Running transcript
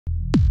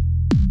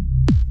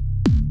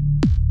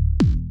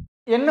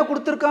என்ன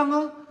கொடுத்துருக்காங்க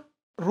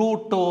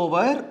root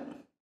over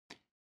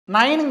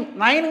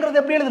 9ங்கிறது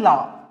எப்படி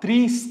எழுதலாம் 3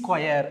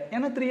 ஸ்கொயர்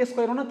ஏன்னா 3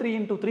 square 3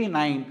 into 3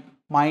 9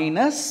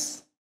 minus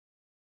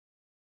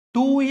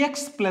 2x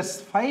plus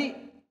 5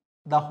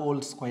 the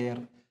whole square.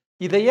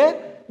 இதைய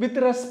with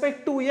respect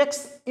to x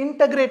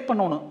integrate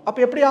பண்ணணும். அப்ப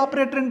எப்படி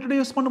ஆபரேட்டர்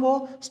இன்ட்ரோடியூஸ்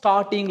பண்ணுவோம்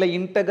ஸ்டார்டிங்ல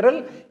integral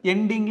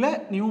எண்டிங்ல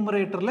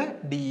நியூமரேட்டர்ல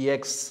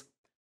dx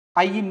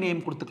I in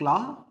name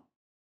கொடுத்துக்கலாம்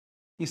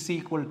is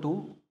equal to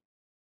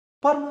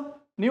பாருங்க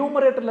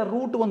நியூமரேட்டர்ல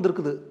ரூட்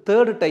வந்திருக்குது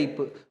தேர்ட் டைப்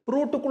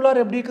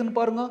ரூட்டுக்குள்ளார எப்படி இருக்குன்னு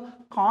பாருங்க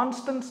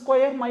constant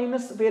square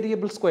minus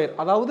variable square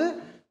அதாவது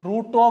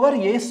root over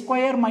a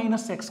square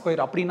minus x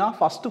square அப்படின்னா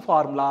ஃபர்ஸ்ட்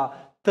ஃபார்முலா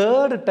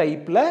தேர்ட்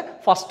டைப்ல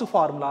ஃபர்ஸ்ட்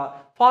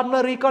ஃபார்முலா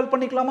ரீகால்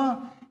பண்ணிக்கலாமா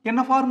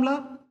என்ன formula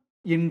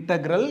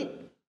integral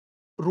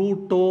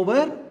root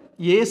over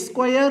a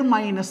square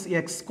minus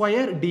x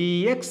square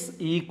dx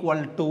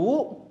equal to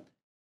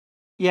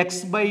x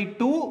by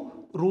 2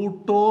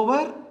 root over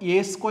a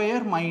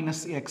square minus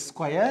x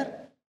square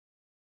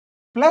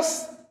plus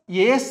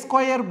a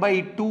square by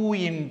 2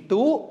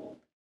 into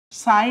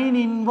sin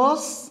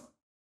inverse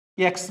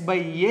x by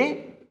a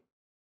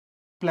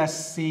plus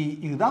c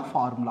இதுதான்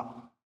formula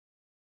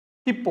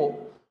இப்போ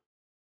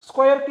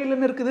square கீழ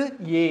என்ன இருக்குது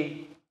a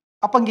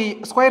அப்ப இங்க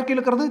square கீழ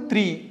இருக்கிறது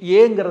 3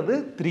 aங்கிறது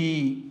 3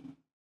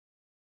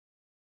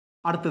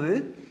 அடுத்து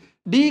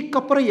d க்கு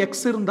அப்புறம்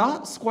x இருந்தா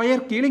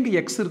ஸ்கொயர் கீழ இங்க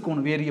x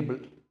இருக்கணும் வேரியபிள்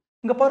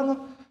இங்க பாருங்க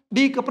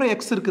d க்கு அப்புறம்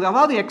x இருக்குது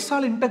அதாவது x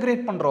ஆல்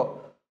இன்டகிரேட் பண்றோம்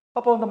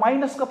அப்போ அந்த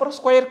மைனஸ்க்கு அப்புறம்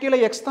ஸ்கொயர் கீழ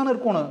x தான்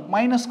இருக்கணும்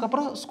மைனஸ்க்கு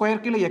அப்புறம்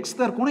ஸ்கொயர் கீழ x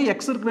தான் இருக்கணும்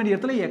x இருக்க வேண்டிய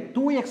இடத்துல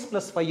 2x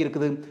 + 5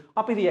 இருக்குது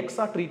அப்ப இது x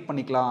ஆ ட்ரீட்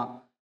பண்ணிக்கலாம்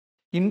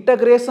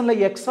இன்டகிரேஷன்ல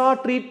x ஆ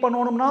ட்ரீட்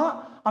பண்ணனும்னா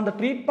அந்த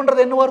ட்ரீட்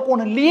பண்றது என்னவா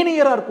இருக்கணும்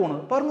லீனியரா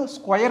இருக்கணும் பாருங்க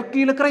ஸ்கொயர்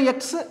கீழ இருக்கிற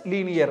x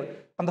லீனியர்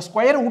அந்த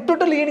ஸ்கொயரை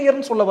விட்டுட்டு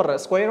லீனியர்னு சொல்ல வர்ற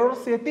ஸ்கொயரோட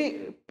சேர்த்து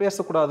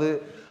பேசக்கூடாது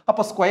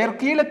அப்ப ஸ்கொயர்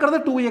கீழ இருக்கிறது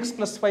 2x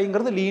 +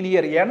 5ங்கிறது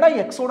லீனியர் ஏன்னா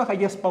x ஓட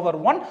ஹையஸ்ட் பவர்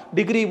 1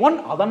 டிகிரி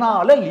 1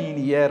 அதனால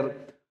லீனியர்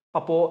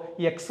அப்போ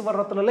x வர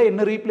இடத்துல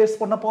என்ன ரீப்ளேஸ்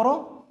பண்ண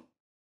போறோம்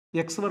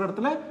x வர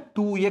இடத்துல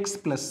 2x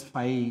 +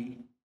 5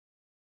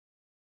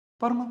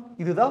 பாருங்க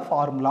இதுதான்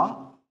ஃபார்முலா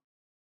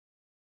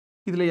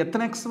இதுல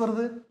எத்தனை x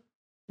வருது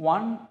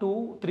 1 2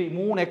 3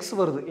 3 x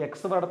வருது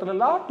x வர இடத்துல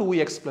எல்லாம்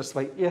 2x +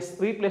 5 s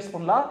ரீப்ளேஸ்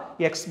பண்ணலாம்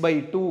x by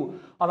 2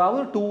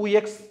 அதாவது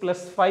 2x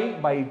 + 5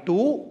 by 2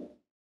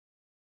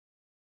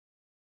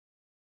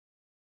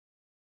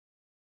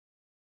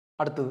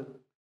 அடுத்தது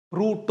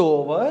root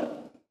over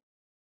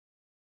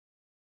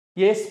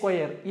a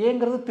square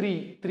aங்கிறது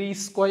 3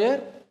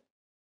 square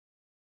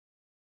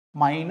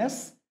minus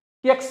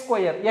x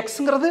square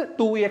xங்கிறது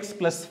 2x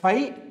 +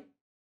 5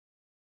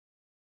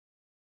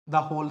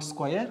 the whole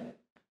square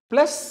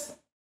plus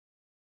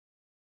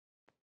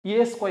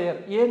a square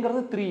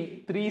aங்கிறது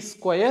 3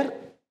 square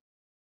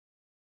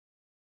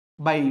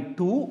by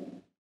 2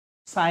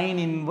 sin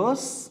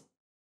inverse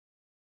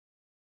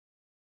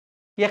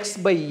x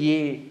by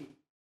a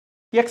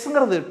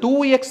xங்கிறது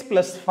 2x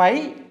 +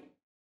 5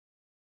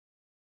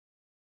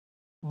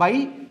 by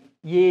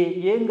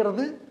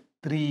aங்கிறது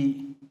 3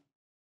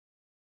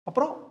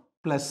 அப்புறம்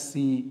plus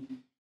c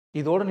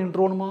இதோட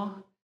நின்றோணுமா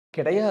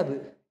கிடையாது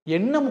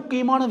என்ன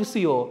முக்கியமான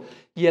விஷயம்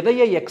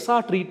எதைய எக்ஸா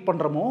treat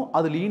பண்றோமோ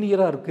அது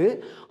லீனியரா இருக்கு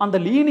அந்த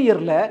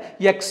லீனியர்ல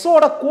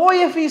எக்ஸோட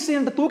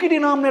கோஎஃபிஷியன்ட் தூக்கி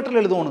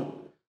டினாமினேட்டர்ல எழுதணும்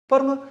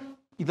பாருங்க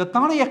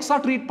இதத்தானே எக்ஸா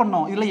ட்ரீட்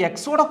பண்ணோம் இதுல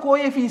எக்ஸோட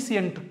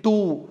கோஎஃபிஷியன்ட் 2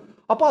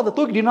 அப்போ அதை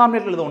தூக்கி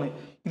டினாமினேட்டர்ல எழுதணும்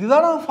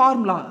இதுதான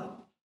ஃபார்முலா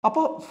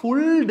அப்போ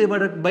ஃபுல்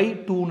டிவைடட் பை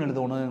 2 ன்னு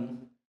எழுதணும்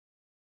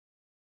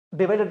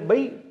டிவைடட் பை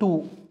 2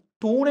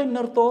 2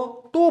 என்ன அர்த்தம்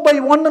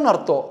 2/1 ன்னு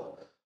அர்த்தம்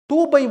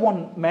 2/1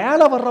 மேல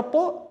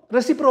வர்றப்போ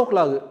ரெசிப்ரோக்கல்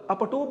ஆகு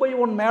அப்ப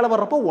 2/1 மேல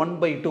வர்றப்போ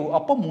 1/2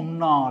 அப்ப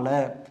முன்னால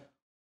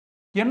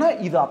ஏன்னா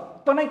இது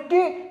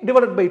அத்தனைக்கு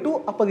டிவைடட் பை 2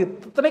 அப்ப இது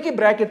அத்தனைக்கு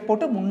பிராக்கெட்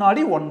போட்டு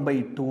முன்னாடி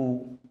 1/2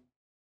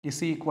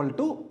 இஸ் ஈக்குவல்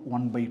டு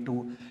 1/2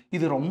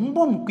 இது ரொம்ப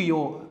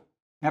முக்கியம்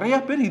நிறைய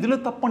பேர் இதுல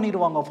தப்பு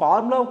பண்ணிடுவாங்க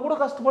ஃபார்முலா கூட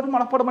கஷ்டப்பட்டு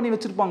மனப்பாடம் பண்ணி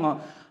வச்சிருப்பாங்க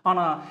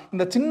ஆனா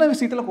இந்த சின்ன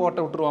விஷயத்துல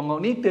கோட்டை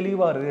விட்டுருவாங்க நீ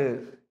தெளிவாரு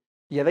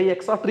எதை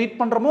எக்ஸா ட்ரீட்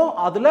பண்றோமோ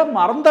அதுல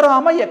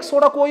மறந்துடாம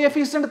எக்ஸோட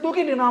கோஎஃபிஷியன்ட்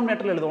தூக்கி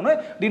டினாமினேட்டர்ல எழுதணும்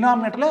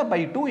டினாமினேட்டர்ல by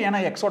 2 ஏன்னா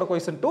எக்ஸோட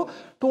கோஎஃபிஷியன்ட்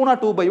 2 னா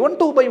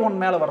 2/1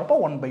 மேல வரப்போ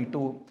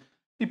 1/2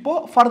 இப்போ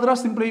ஃபர்தரா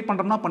சிம்பிளிஃபை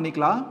பண்றோம்னா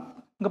பண்ணிக்கலாம்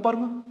இங்க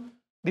பாருங்க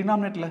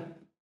டினாமினேட்டர்ல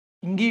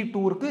இங்கே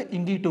 2 இருக்கு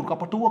இங்கே 2 இருக்கு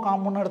அப்ப 2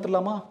 காமன்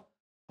எடுத்துடலாமா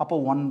அப்போ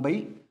 1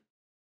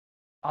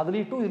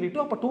 அதுலயே 2 இதுலயே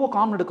 2 அப்ப 2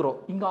 காமன்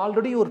எடுக்கிறோம் இங்க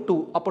ஆல்ரெடி ஒரு 2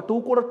 அப்ப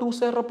 2 கூட 2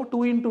 சேர்றப்போ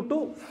 2 × 2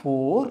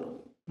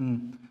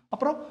 4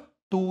 அப்புறம்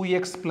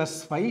 2x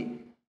 + 5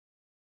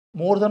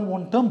 more than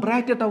one term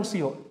bracket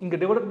அவசியம் இங்க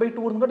divided by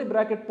 2 இருந்தாடி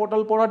bracket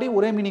போடாட்டி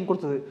ஒரே மீனிங்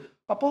கொடுத்தது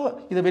அப்போ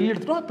இத வெளிய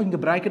எடுத்துட்டோம் அப்ப இங்க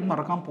bracket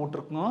மறக்காம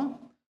போட்டுருக்கோம்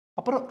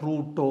அப்புறம்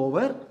root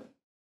over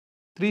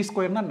 3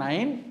 ஸ்கொயர்னா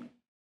 9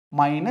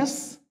 minus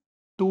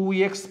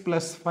 2x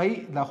 + 5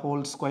 the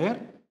whole square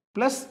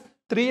plus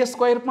 3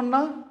 square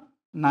பண்ணா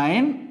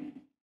 9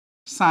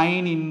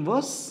 sin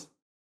inverse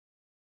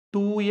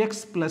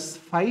 2x +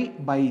 5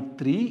 by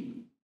 3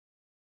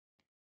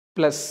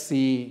 plus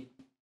c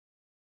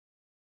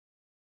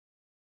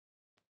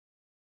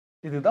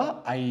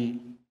இதுதான் ஐ.